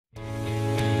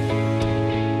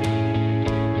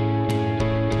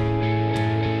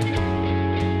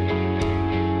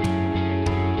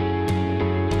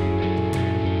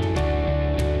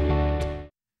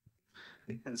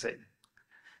efficiency.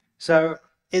 So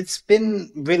it's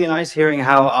been really nice hearing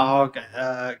how ARG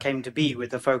came to be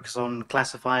with the focus on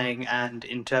classifying and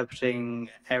interpreting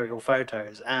aerial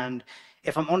photos. And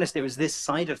if I'm honest, it was this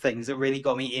side of things that really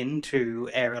got me into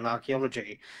aerial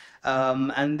archaeology.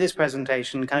 And this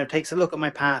presentation kind of takes a look at my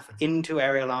path into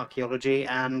aerial archaeology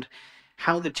and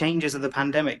how the changes of the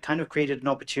pandemic kind of created an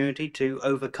opportunity to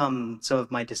overcome some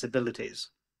of my disabilities.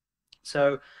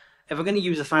 So if we're going to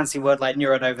use a fancy word like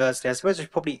neurodiversity, I suppose I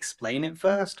should probably explain it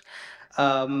first.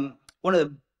 One of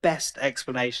the best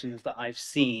explanations that I've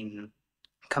seen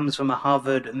comes from a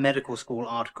Harvard Medical School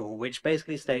article, which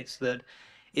basically states that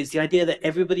it's the idea that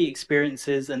everybody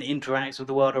experiences and interacts with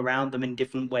the world around them in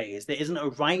different ways. There isn't a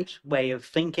right way of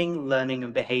thinking, learning,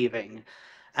 and behaving.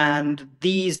 And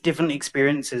these different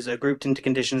experiences are grouped into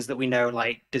conditions that we know,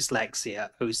 like dyslexia,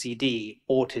 OCD,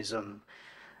 autism,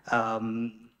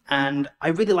 and I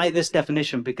really like this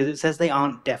definition because it says they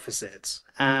aren't deficits.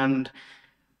 And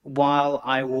while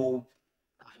I will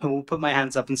put my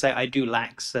hands up and say I do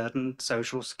lack certain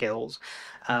social skills,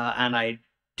 and I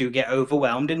do get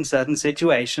overwhelmed in certain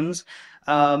situations,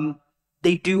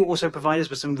 they do also provide us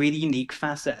with some really unique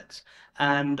facets.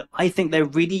 And I think they're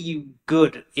really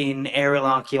good in aerial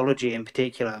archaeology in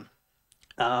particular.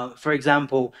 For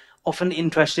example, often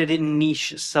interested in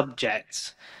niche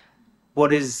subjects.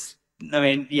 What is, I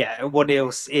mean, yeah, what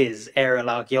else is aerial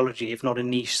archaeology if not a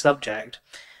niche subject?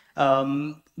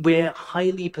 We're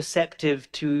highly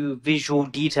perceptive to visual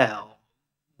detail.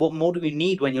 What more do we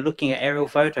need when you're looking at aerial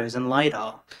photos and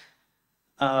LiDAR?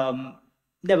 Um,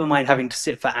 Never mind having to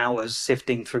sit for hours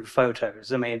sifting through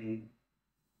photos. I mean,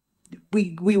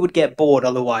 we would get bored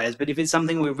otherwise, but if it's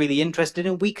something we're really interested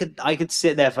in, I could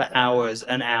sit there for hours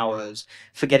and hours,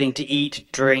 forgetting to eat,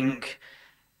 drink,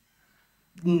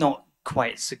 not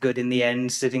quite so good in the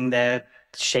end, sitting there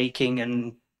shaking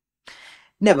and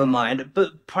never mind.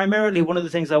 But primarily, one of the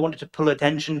things I wanted to pull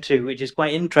attention to, which is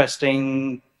quite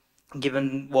interesting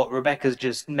given what Rebecca's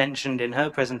just mentioned in her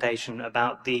presentation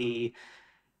about the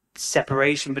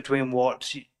separation between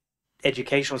what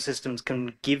educational systems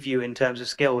can give you in terms of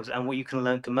skills and what you can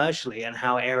learn commercially, and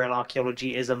how aerial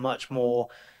archaeology is a much more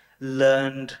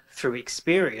learned through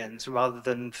experience rather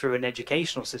than through an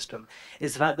educational system,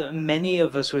 is the fact that many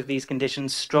of us with these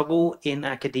conditions struggle in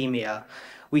academia.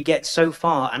 We get so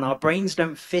far and our brains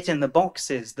don't fit in the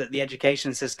boxes that the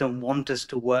education system want us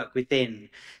to work within.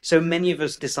 So many of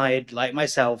us decide, like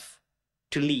myself,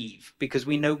 to leave because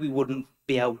we know we wouldn't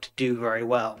be able to do very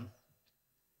well.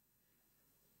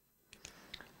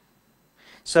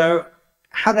 So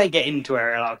how did I get into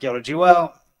aerial archaeology?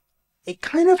 Well, it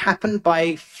kind of happened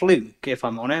by fluke, if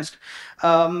I'm honest.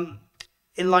 Um,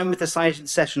 in line with the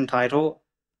session title,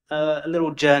 a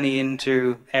little journey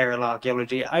into aerial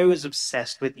archaeology. I was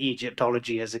obsessed with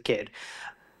Egyptology as a kid.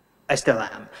 I still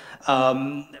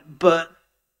am. But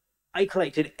I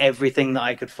collected everything that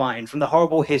I could find, from the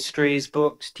horrible histories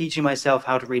books, teaching myself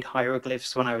how to read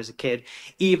hieroglyphs when I was a kid,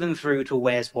 even through to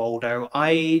Where's Waldo.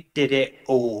 I did it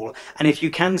all. And if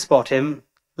you can spot him,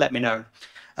 let me know.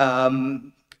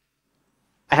 Um,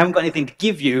 I haven't got anything to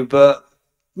give you, but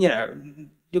you know,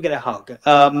 you'll get a hug.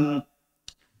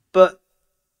 But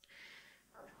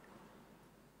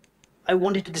I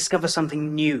wanted to discover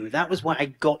something new. That was why I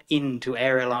got into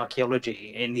aerial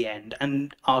archaeology in the end,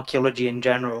 and archaeology in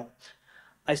general.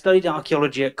 I studied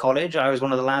archaeology at college. I was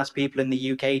one of the last people in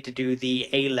the UK to do the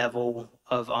A level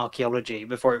of archaeology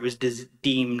before it was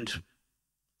deemed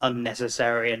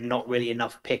unnecessary and not really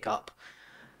enough pickup.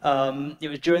 It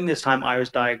was during this time I was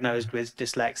diagnosed with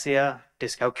dyslexia,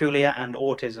 dyscalculia, and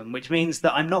autism, which means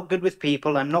that I'm not good with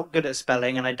people, I'm not good at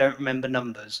spelling, and I don't remember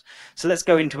numbers. So let's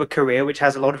go into a career which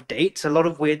has a lot of dates, a lot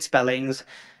of weird spellings.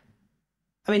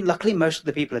 I mean, luckily, most of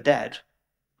the people are dead.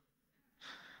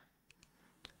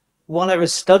 While I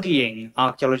was studying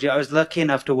archaeology, I was lucky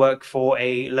enough to work for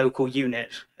a local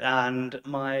unit, and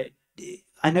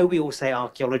I know we all say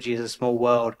archaeology is a small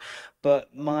world,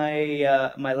 but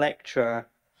my lecturer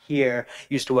here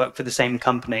used to work for the same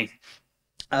company.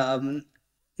 Um,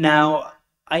 Now,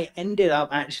 I ended up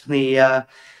actually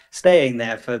staying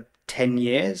there for 10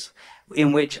 years,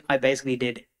 in which I basically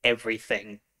did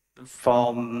everything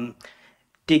from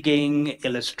digging,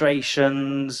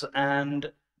 illustrations,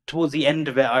 and towards the end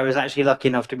of it, I was actually lucky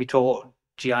enough to be taught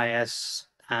GIS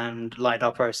and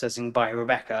LiDAR processing by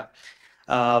Rebecca.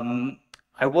 Um,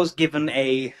 I was given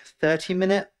a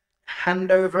 30-minute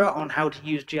handover on how to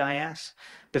use GIS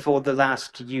before the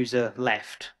last user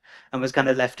left, and was kind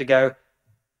of left to go,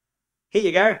 here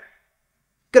you go,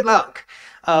 good luck.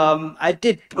 I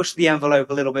did push the envelope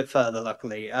a little bit further,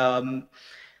 luckily.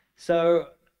 So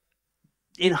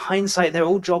in hindsight, they're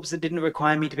all jobs that didn't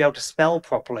require me to be able to spell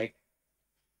properly.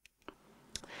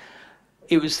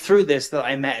 It was through this that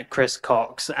I met Chris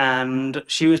Cox, and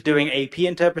she was doing AP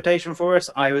interpretation for us.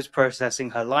 I was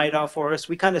processing her LiDAR for us.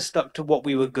 We kind of stuck to what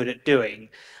we were good at doing.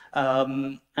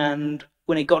 And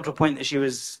when it got to a point that she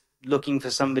was looking for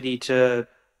somebody to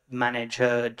manage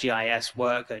her GIS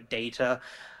work, her data,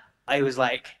 I was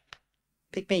like,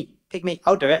 pick me,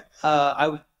 I'll do it.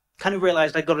 I kind of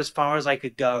realized I got as far as I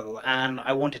could go, and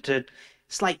I wanted to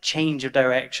slight change of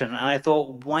direction. And I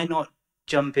thought, why not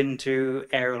jump into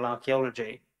aerial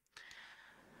archaeology?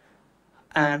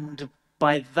 And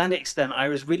by that extent, I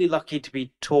was really lucky to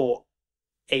be taught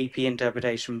AP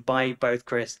interpretation by both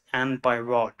Chris and by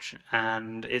Rog.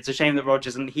 And it's a shame that Rog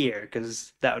isn't here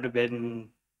because that would have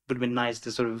been nice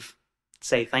to sort of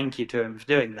say thank you to him for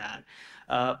doing that.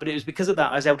 But it was because of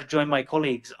that I was able to join my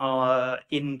colleagues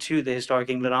into the Historic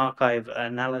England Archive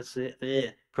analysis,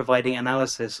 providing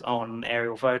analysis on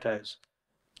aerial photos.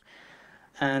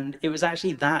 And it was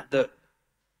actually that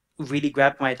really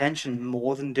grabbed my attention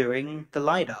more than doing the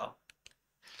LiDAR.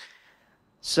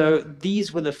 So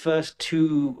these were the first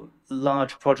two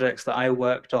large projects that I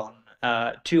worked on,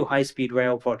 two high-speed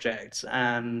rail projects,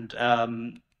 and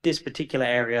this particular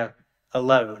area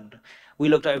alone, we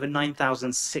looked at over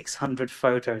 9,600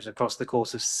 photos across the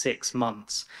course of 6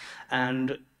 months,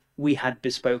 and we had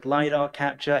bespoke LiDAR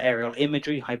capture, aerial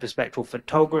imagery, hyperspectral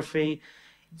photography,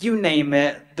 you name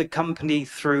it, the company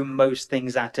threw most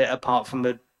things at it apart from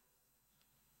a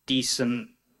decent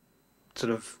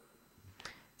sort of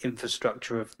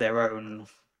infrastructure of their own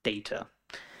data.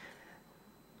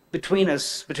 Between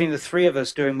the three of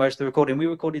us doing most of the recording, we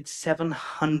recorded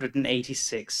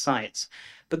 786 sites.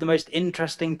 But the most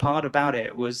interesting part about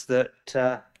it was that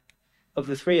of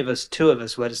the three of us, two of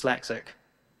us were dyslexic.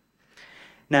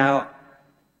 Now,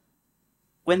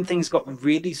 when things got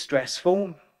really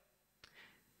stressful,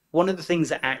 one of the things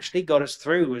that actually got us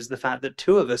through was the fact that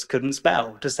two of us couldn't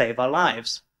spell to save our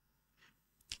lives.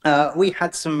 We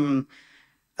had some,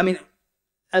 I mean,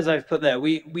 as I've put there,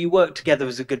 we worked together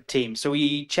as a good team. So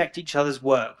we checked each other's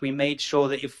work. We made sure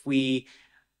that if we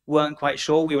weren't quite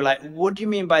sure, we were like, what do you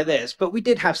mean by this? But we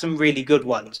did have some really good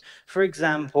ones. For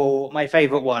example, my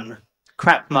favorite one,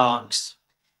 crap marks.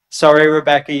 Sorry,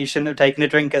 Rebecca, you shouldn't have taken a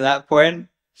drink at that point.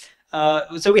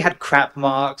 So we had crap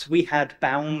marks, we had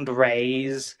bound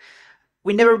rays.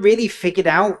 We never really figured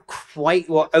out quite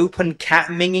what open cat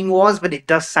minging was, but it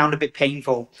does sound a bit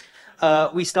painful.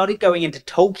 We started going into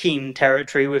Tolkien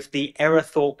territory with the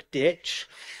Eretholk ditch,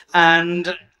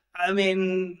 and I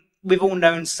mean, we've all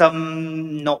known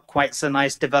some not quite so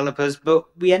nice developers, but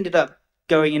we ended up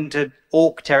going into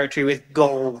orc territory with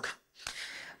Golg.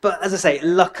 But as I say,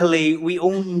 luckily we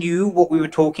all knew what we were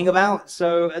talking about,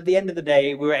 so at the end of the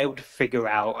day, we were able to figure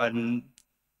out, and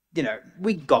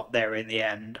we got there in the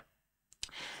end.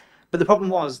 But the problem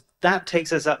was that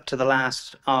takes us up to the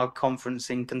last ARG conference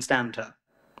in Constanta.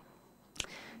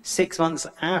 6 months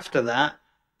after that,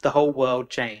 the whole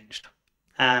world changed.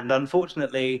 And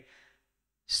unfortunately,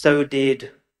 so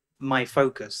did my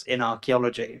focus in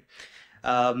archaeology.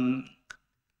 One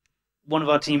of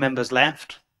our team members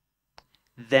left.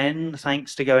 Then,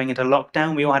 thanks to going into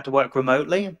lockdown, we all had to work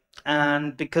remotely.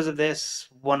 And because of this,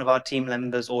 one of our team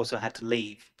members also had to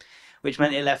leave, which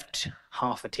meant it left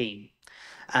half a team.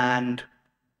 And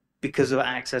because of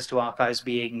access to archives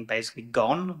being basically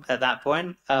gone at that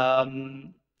point,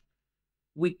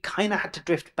 we kind of had to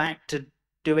drift back to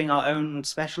doing our own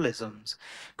specialisms.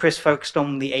 Chris focused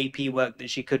on the AP work that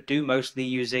she could do, mostly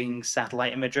using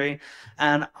satellite imagery,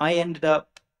 and I ended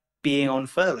up being on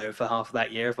furlough for half of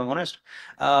that year, if I'm honest.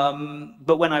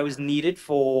 But when I was needed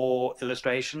for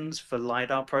illustrations, for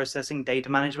LiDAR processing, data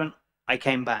management, I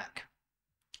came back.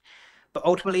 But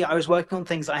ultimately, I was working on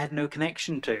things I had no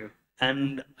connection to,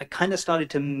 and I kind of started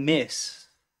to miss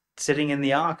sitting in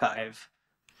the archive.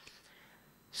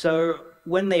 So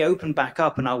when they opened back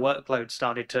up and our workload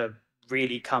started to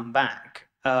really come back,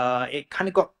 it kind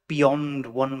of got beyond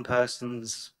one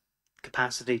person's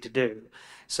capacity to do.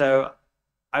 So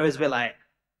I was a bit like,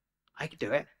 I could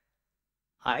do it.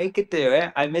 I could do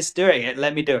it. I miss doing it.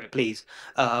 Let me do it, please.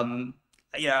 And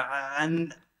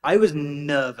I was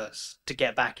nervous to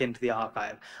get back into the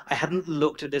archive. I hadn't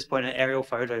looked at this point at aerial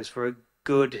photos for a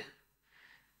good,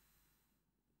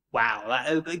 wow,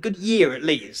 a good year at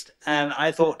least. And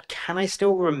I thought, can I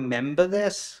still remember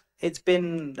this? It's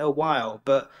been a while,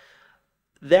 but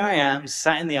there I am,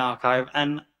 sat in the archive,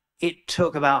 and it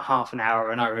took about half an hour,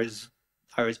 and I was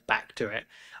back to it.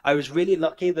 I was really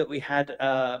lucky that we had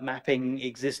mapping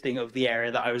existing of the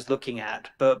area that I was looking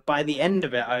at, but by the end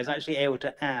of it, I was actually able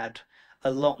to add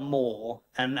a lot more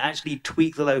and actually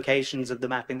tweak the locations of the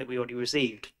mapping that we already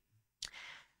received.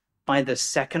 By the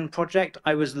second project,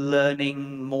 I was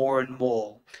learning more and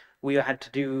more. We had to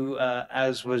do,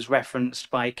 as was referenced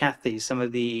by Kathy, some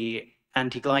of the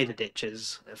anti-glider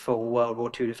ditches for World War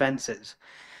II defences.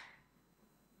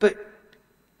 But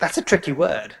that's a tricky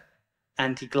word,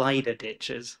 anti-glider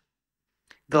ditches.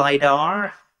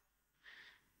 Glidar,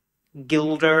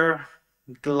 gilder,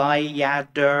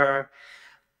 gliader.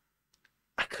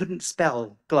 I couldn't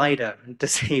spell glider to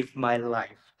save my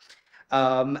life.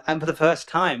 And for the first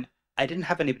time, I didn't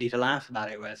have anybody to laugh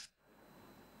about it with.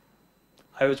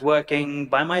 I was working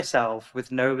by myself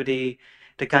with nobody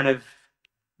to kind of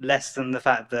lessen the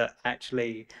fact that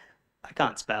actually I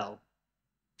can't spell.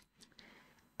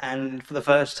 And for the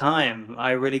first time,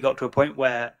 I really got to a point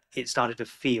where it started to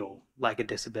feel like a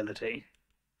disability.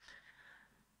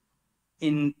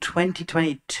 In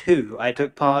 2022, I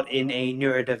took part in a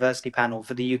neurodiversity panel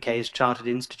for the UK's Chartered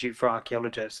Institute for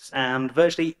Archaeologists, and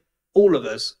virtually all of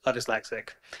us are dyslexic.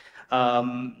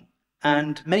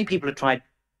 And many people have tried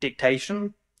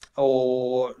dictation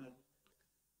or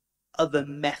other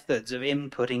methods of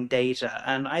inputting data,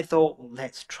 and I thought, well,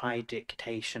 let's try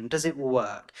dictation. Does it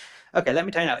work? Okay, let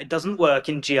me tell you now, it doesn't work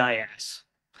in GIS.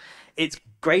 It's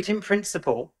great in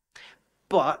principle,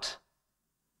 but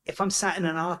if I'm sat in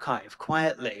an archive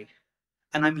quietly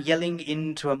and I'm yelling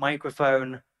into a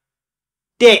microphone,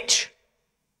 ditch,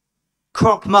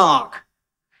 crop mark,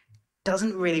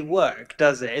 doesn't really work,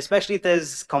 does it? Especially if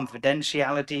there's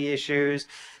confidentiality issues.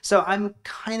 So I'm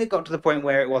kind of got to the point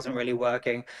where it wasn't really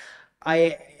working.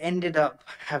 I ended up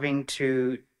having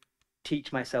to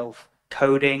teach myself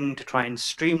coding to try and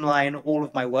streamline all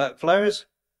of my workflows,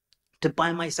 to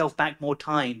buy myself back more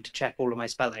time to check all of my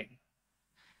spelling,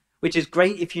 which is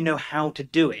great if you know how to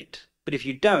do it. But if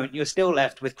you don't, you're still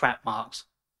left with crap marks.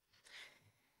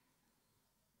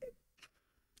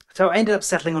 So I ended up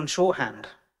settling on shorthand.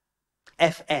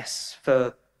 FS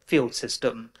for field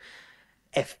system,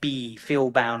 FB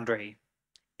field boundary,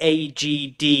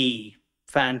 AGD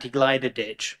for anti-glider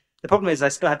ditch. The problem is I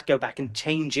still had to go back and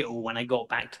change it all when I got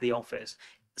back to the office.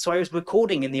 So I was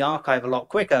recording in the archive a lot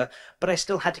quicker, but I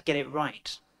still had to get it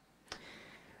right.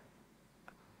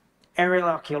 Aerial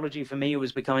archaeology for me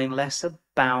was becoming less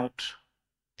about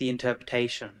the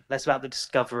interpretation, less about the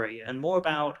discovery, and more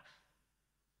about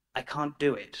I can't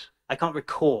do it. I can't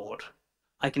record.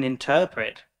 I can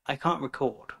interpret. I can't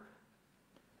record.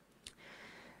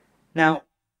 Now,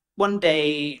 one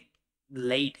day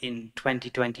late in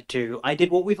 2022, I did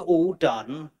what we've all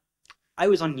done. I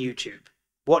was on YouTube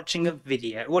watching a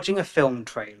video, watching a film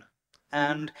trailer.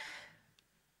 And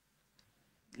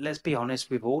let's be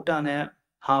honest, we've all done it.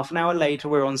 Half an hour later,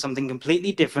 we're on something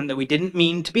completely different that we didn't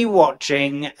mean to be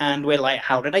watching, and we're like,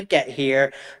 how did I get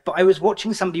here? But I was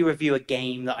watching somebody review a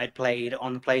game that I'd played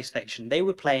on the PlayStation. They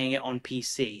were playing it on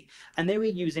PC, and they were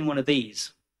using one of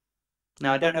these.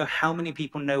 Now, I don't know how many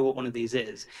people know what one of these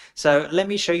is. So let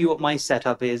me show you what my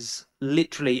setup is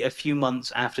literally a few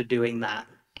months after doing that.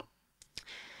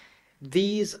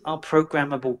 These are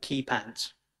programmable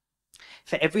keypads.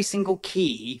 For every single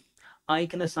key, I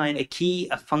can assign a key,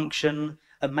 a function,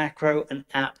 a macro, an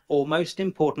app, or most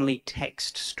importantly,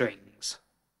 text strings.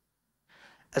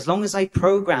 As long as I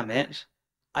program it,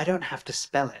 I don't have to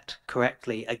spell it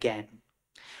correctly again.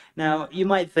 Now, you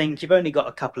might think you've only got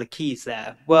a couple of keys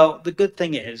there. Well, the good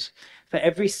thing is, for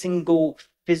every single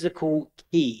physical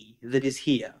key that is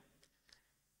here,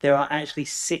 there are actually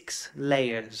 6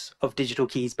 layers of digital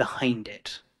keys behind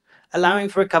it. Allowing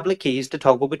for a couple of keys to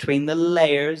toggle between the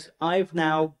layers, I've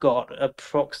now got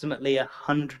approximately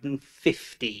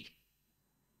 150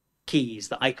 keys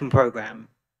that I can program.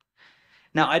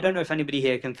 Now, I don't know if anybody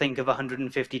here can think of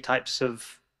 150 types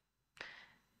of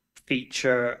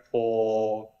feature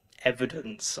or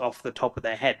evidence off the top of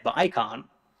their head, but I can't.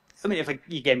 I mean, if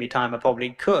you gave me time, I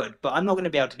probably could, but I'm not going to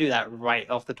be able to do that right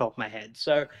off the top of my head.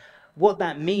 So what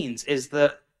that means is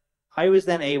that I was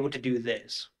then able to do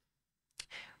this.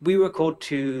 We record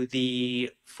to the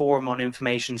Forum on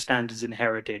Information Standards in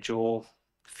Heritage, or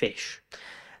FISH,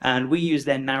 and we use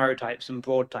their narrow types and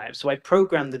broad types. So I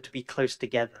programmed them to be close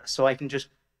together so I can just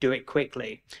do it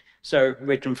quickly. So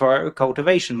ridge and furrow,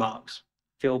 cultivation marks,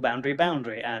 field boundary,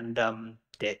 boundary, and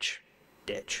ditch,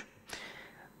 ditch.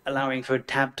 Allowing for a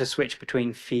tab to switch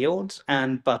between fields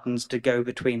and buttons to go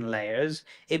between layers.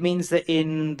 It means that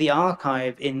in the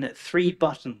archive, in 3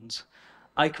 buttons,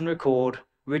 I can record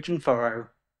ridge and furrow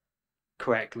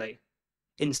correctly,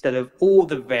 instead of all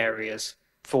the various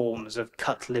forms of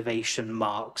cultivation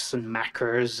marks and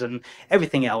macros and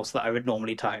everything else that I would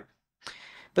normally type.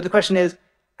 But the question is,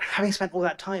 having spent all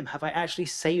that time, have I actually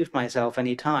saved myself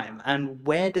any time? And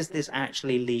where does this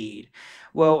actually lead?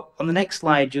 Well, on the next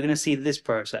slide, you're going to see this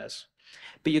process.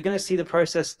 But you're going to see the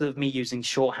process of me using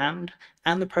shorthand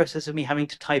and the process of me having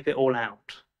to type it all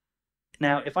out.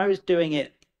 Now, if I was doing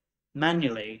it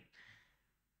manually,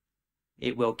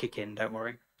 it will kick in, don't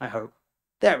worry, I hope.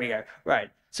 There we go. Right.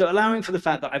 So allowing for the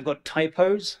fact that I've got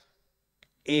typos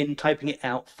in typing it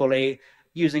out fully,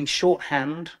 using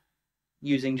shorthand,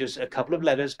 using just a couple of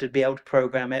letters to be able to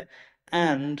program it,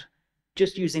 and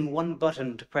just using one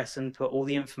button to press and put all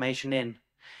the information in.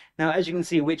 Now, as you can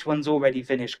see, which one's already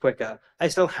finished quicker? I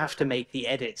still have to make the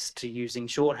edits to using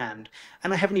shorthand,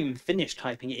 and I haven't even finished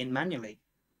typing it in manually.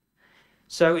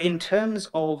 So in terms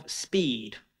of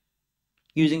speed,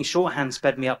 using shorthand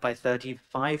sped me up by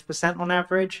 35% on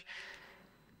average.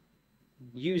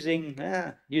 Using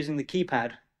the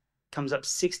keypad comes up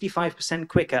 65%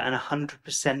 quicker and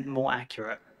 100% more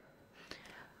accurate.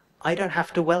 I don't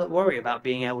have to worry about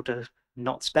being able to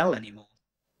not spell anymore.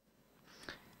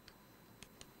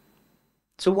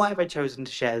 So why have I chosen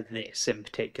to share this in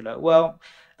particular? Well,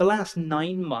 the last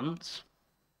 9 months,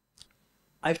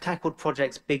 I've tackled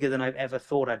projects bigger than I've ever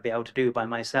thought I'd be able to do by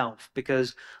myself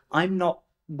because I'm not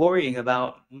worrying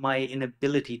about my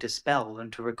inability to spell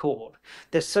and to record.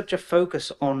 There's such a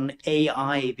focus on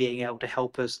AI being able to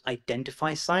help us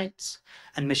identify sites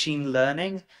and machine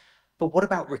learning, but what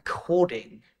about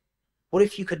recording? What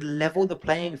if you could level the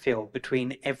playing field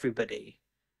between everybody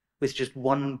with just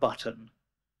one button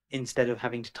instead of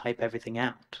having to type everything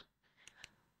out?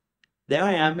 There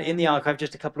I am in the archive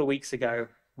just a couple of weeks ago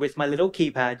with my little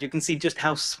keypad. You can see just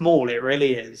how small it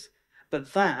really is.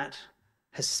 But that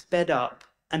has sped up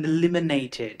and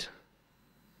eliminated.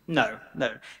 No,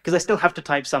 because I still have to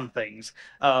type some things.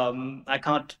 I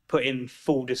can't put in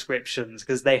full descriptions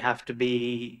because they have to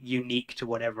be unique to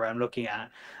whatever I'm looking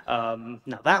at.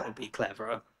 Now that would be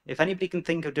cleverer. If anybody can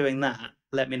think of doing that,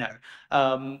 let me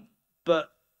know. But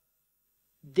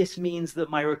this means that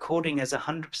my recording is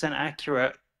 100%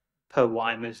 accurate per what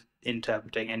I'm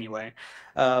interpreting anyway.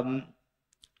 Um,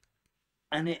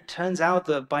 and it turns out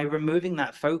that by removing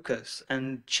that focus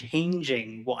and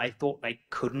changing what I thought I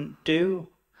couldn't do,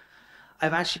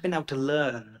 I've actually been able to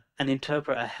learn and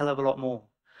interpret a hell of a lot more.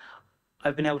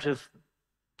 I've been able to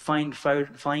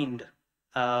find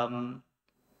um,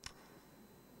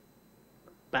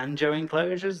 banjo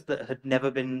enclosures that had never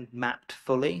been mapped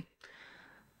fully,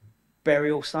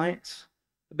 burial sites.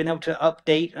 I've been able to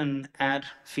update and add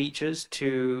features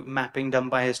to mapping done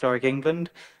by Historic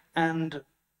England and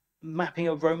mapping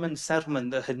a Roman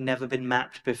settlement that had never been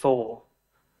mapped before.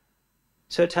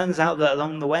 So it turns out that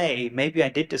along the way, maybe I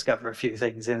did discover a few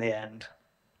things in the end.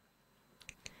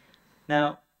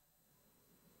 Now,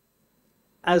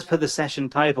 as per the session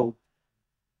title,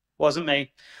 wasn't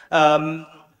me.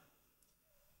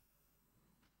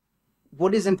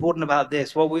 What is important about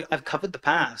this? Well, I've covered the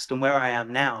past and where I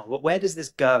am now, but where does this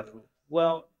go?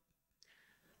 Well,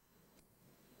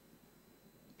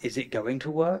 is it going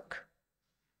to work?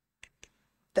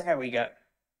 There we go.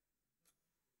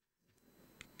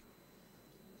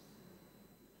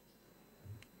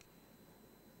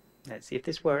 Let's see if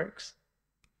this works.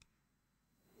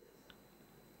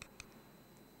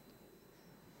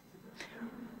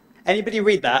 Anybody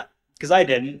read that? Because I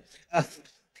didn't.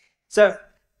 So,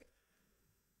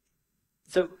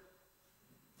 so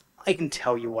I can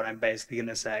tell you what I'm basically going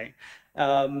to say.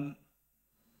 Um,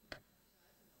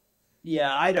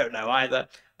 yeah, I don't know either.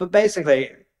 But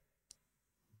basically,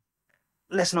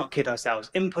 let's not kid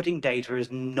ourselves. Inputting data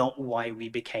is not why we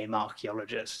became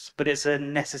archaeologists, but it's a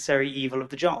necessary evil of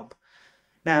the job.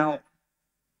 Now,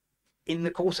 in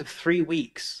the course of 3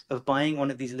 weeks of buying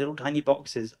one of these little tiny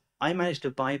boxes, I managed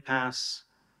to bypass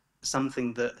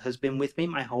something that has been with me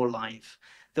my whole life,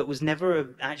 that was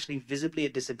never actually visibly a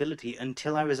disability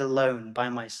until I was alone by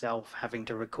myself having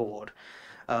to record.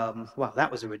 Well,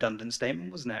 that was a redundant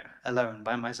statement, wasn't it? Alone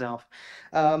by myself.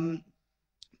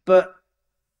 But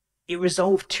it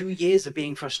resolved 2 years of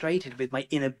being frustrated with my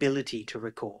inability to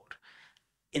record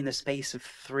in the space of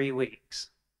 3 weeks.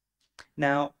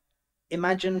 Now,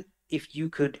 imagine if you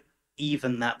could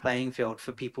even that playing field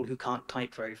for people who can't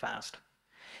type very fast.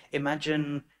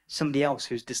 Imagine somebody else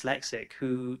who's dyslexic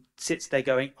who sits there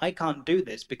going, I can't do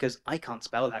this because I can't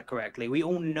spell that correctly. We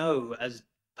all know as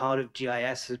part of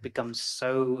GIS has become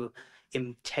so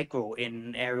integral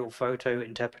in aerial photo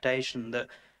interpretation that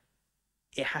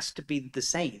it has to be the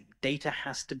same. Data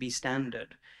has to be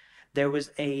standard. There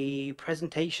was a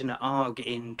presentation at ARG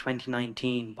in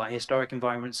 2019 by Historic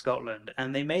Environment Scotland,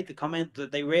 and they made the comment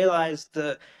that they realized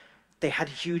that they had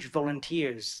huge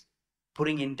volunteers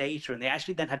putting in data, and they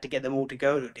actually then had to get them all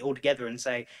together and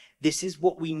say, this is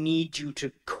what we need you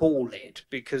to call it,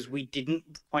 because we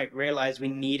didn't quite realize we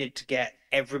needed to get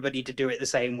everybody to do it the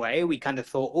same way. We kind of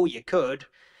thought, oh, you could.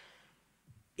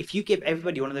 If you give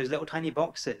everybody one of those little tiny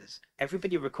boxes,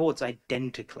 everybody records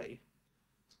identically.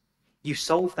 You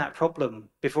solve that problem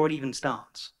before it even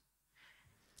starts.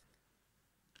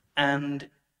 And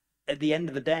at the end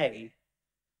of the day,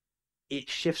 it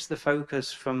shifts the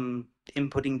focus from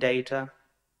inputting data,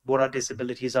 what our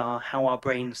disabilities are, how our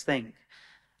brains think,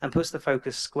 and puts the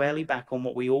focus squarely back on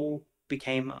what we all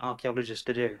became archaeologists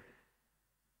to do: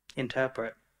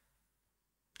 interpret.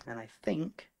 And I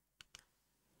think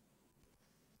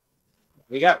there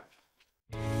we go.